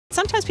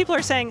sometimes people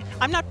are saying,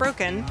 I'm not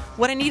broken.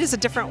 What I need is a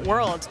different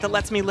world that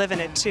lets me live in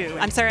it too.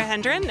 I'm Sara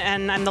Hendren,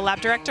 and I'm the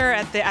lab director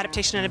at the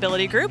Adaptation and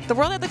Ability Group. The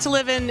world I'd like to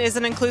live in is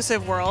an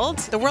inclusive world.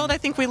 The world I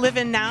think we live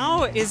in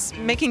now is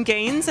making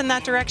gains in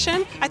that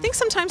direction. I think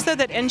sometimes, though,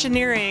 that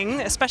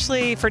engineering,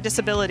 especially for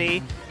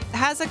disability,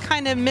 has a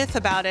kind of myth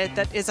about it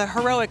that is a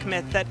heroic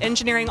myth, that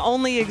engineering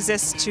only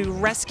exists to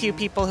rescue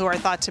people who are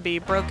thought to be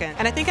broken.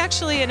 And I think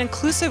actually an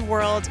inclusive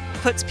world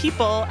puts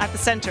people at the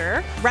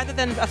center rather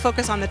than a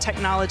focus on the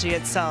technology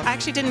itself. I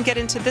actually didn't get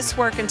into this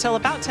work until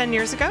about 10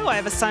 years ago. I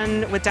have a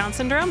son with Down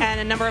syndrome and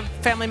a number of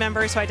family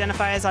members who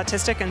identify as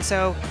autistic, and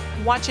so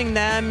watching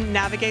them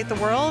navigate the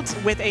world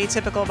with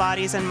atypical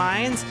bodies and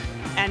minds,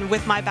 and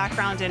with my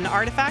background in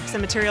artifacts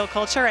and material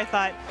culture, I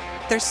thought,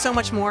 there's so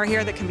much more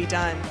here that can be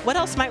done. What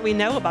else might we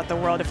know about the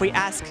world if we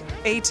ask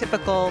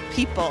atypical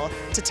people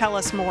to tell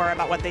us more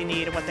about what they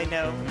need and what they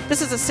know?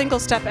 This is a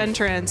single-step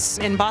entrance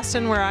in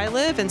Boston, where I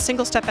live, and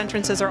single-step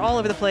entrances are all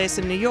over the place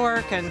in New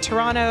York and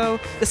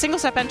Toronto. The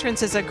single-step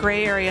entrance is a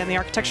gray area in the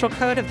Architectural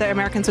Code of the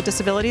Americans with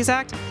Disabilities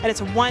Act, and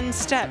it's one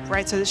step,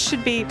 right? So this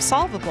should be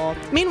solvable.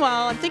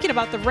 Meanwhile, I'm thinking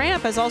about the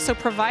ramp as also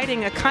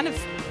providing a kind of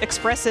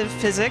expressive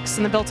physics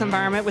in the built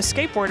environment with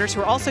skateboarders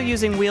who are also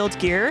using wheeled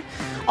gear,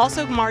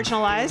 also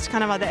marginalized,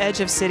 kind of on the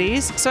edge of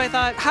cities. So I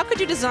thought, how could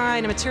you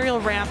design a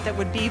material ramp that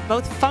would be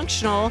both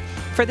functional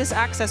for this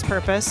access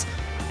purpose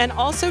and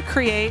also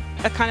create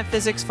a kind of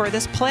physics for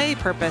this play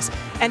purpose?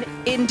 And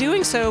in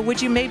doing so,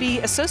 would you maybe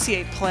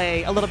associate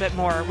play a little bit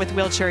more with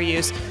wheelchair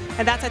use?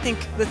 And that's, I think,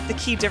 the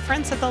key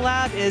difference at the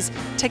lab, is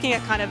taking a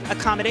kind of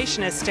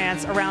accommodationist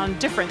stance around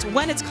difference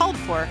when it's called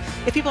for.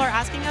 If people are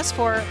asking us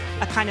for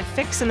a kind of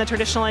fix in the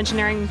traditional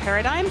engineering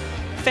paradigm,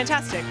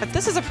 fantastic. But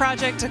this is a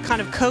project to kind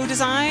of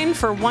co-design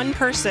for one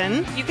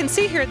person. You can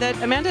see here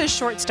that Amanda is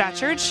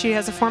short-statured. She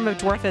has a form of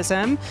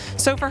dwarfism.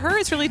 So for her,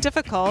 it's really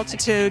difficult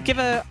to give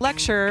a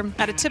lecture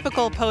at a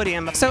typical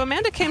podium. So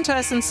Amanda came to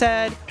us and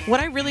said, what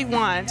I really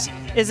want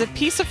is a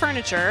piece of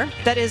furniture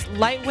that is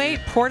lightweight,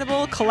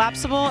 portable,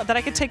 collapsible, that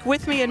I could take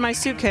with me in my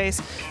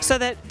suitcase, so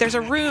that there's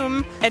a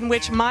room in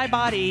which my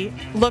body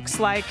looks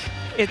like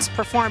it's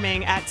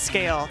performing at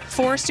scale.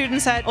 4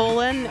 students at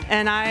Olin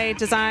and I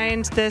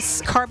designed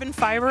this carbon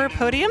fiber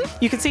podium.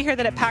 You can see here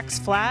that it packs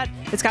flat.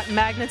 It's got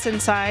magnets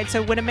inside.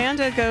 So when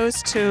Amanda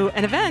goes to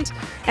an event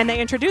and they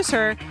introduce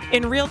her,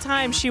 in real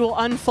time she will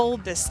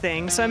unfold this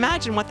thing. So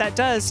imagine what that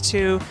does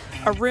to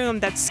a room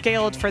that's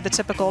scaled for the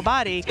typical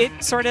body.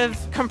 It sort of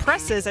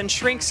compresses and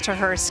shrinks to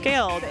her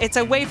scale. It's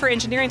a way for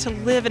engineering to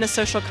live in a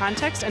social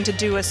context and to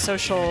do a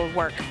social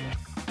work.